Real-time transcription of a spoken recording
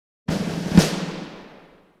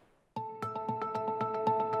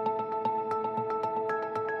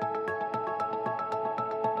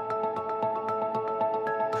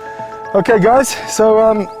Okay guys,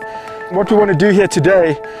 so what we want to do here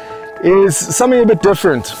today is something a bit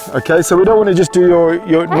different. Okay, so we don't want to just do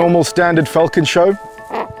your normal standard falcon show.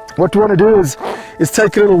 What we want to do is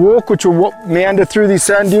take a little walk, which will meander through these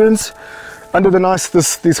sand dunes under the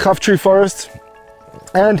these ghaf tree forests.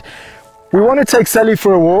 And we want to take Sally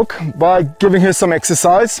for a walk by giving her some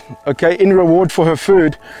exercise, okay, in reward for her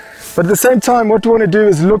food. But at the same time, what we want to do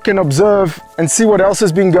is look and observe and see what else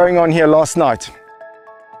has been going on here last night.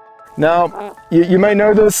 Now, you may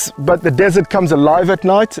know this, but the desert comes alive at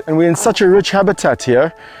night, and we're in such a rich habitat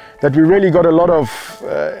here that we really got a lot of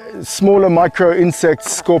smaller micro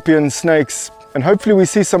insects, scorpions, snakes, and hopefully we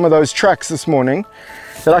see some of those tracks this morning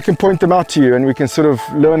that I can point them out to you and we can sort of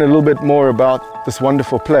learn a little bit more about this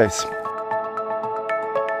wonderful place.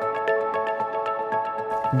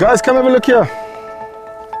 Guys, come have a look here.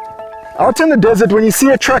 Out in the desert, when you see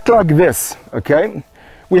a track like this, okay,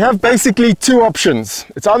 we have basically two options.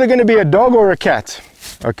 It's either going to be a dog or a cat,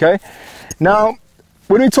 okay? Now,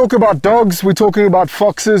 when we talk about dogs, we're talking about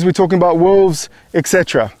foxes, we're talking about wolves,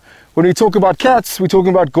 etc. When we talk about cats, we're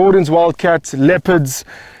talking about Gordon's wildcats, leopards,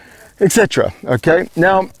 etc. Okay?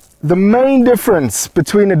 Now, the main difference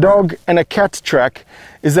between a dog and a cat track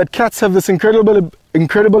is that cats have this incredible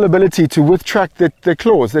ability to withtrack their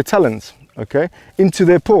claws, their talons, okay, into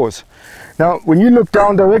their paws. Now, when you look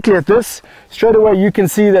down directly at this, straight away you can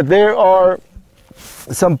see that there are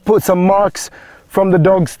some marks from the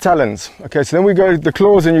dog's talons. Okay, so then we go the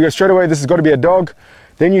claws and you go straight away, this has got to be a dog.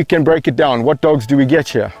 Then you can break it down. What dogs do we get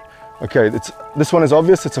here? Okay, this one is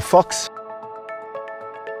obvious, it's a fox.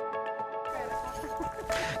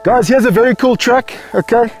 Guys, here's a very cool track,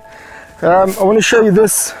 okay? I want to show you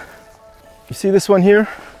this. You see this one here?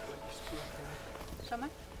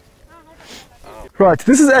 Right,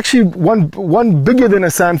 this is actually one bigger than a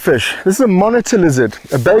sandfish. This is a monitor lizard,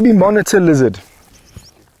 a baby monitor lizard.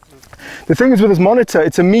 The thing is with this monitor,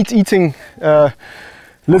 it's a meat-eating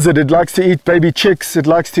lizard. It likes to eat baby chicks. It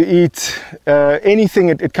likes to eat anything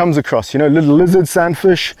it comes across. You know, little lizards,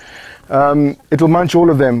 sandfish. It'll munch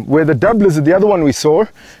all of them. Where the dub lizard, the other one we saw,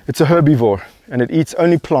 it's a herbivore and it eats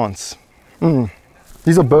only plants.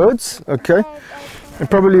 These are birds, okay, and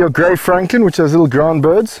probably a grey franklin, which has little ground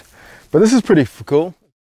birds. But this is pretty cool.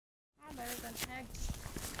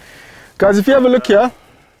 Guys, if you have a look here,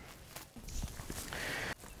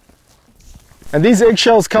 and these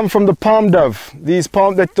eggshells come from the palm dove, the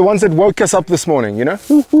ones that woke us up this morning, you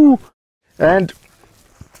know. And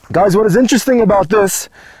guys, what is interesting about this,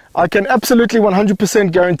 I can absolutely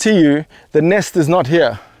 100% guarantee you the nest is not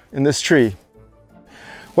here in this tree.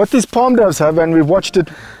 What these palm doves have, and we've watched it,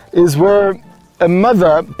 is where a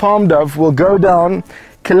mother palm dove will go down,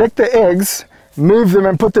 collect the eggs, move them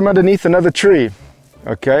and put them underneath another tree,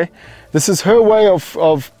 okay? This is her way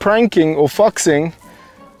of pranking or foxing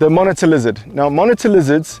the monitor lizard. Now, monitor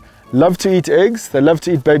lizards love to eat eggs, they love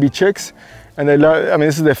to eat baby chicks, and they love, I mean,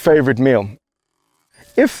 this is their favorite meal.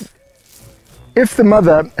 If the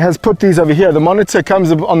mother has put these over here, the monitor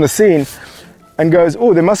comes on the scene and goes,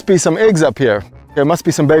 oh, there must be some eggs up here. There must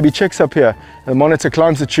be some baby chicks up here. And the monitor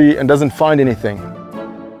climbs the tree and doesn't find anything.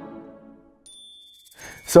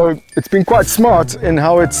 So it's been quite smart in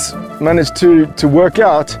how it's managed to work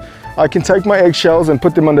out. I can take my eggshells and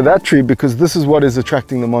put them under that tree because this is what is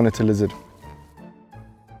attracting the monitor lizard.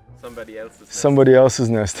 Somebody else's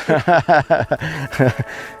nest.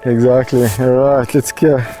 Exactly. All right, let's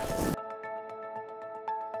go.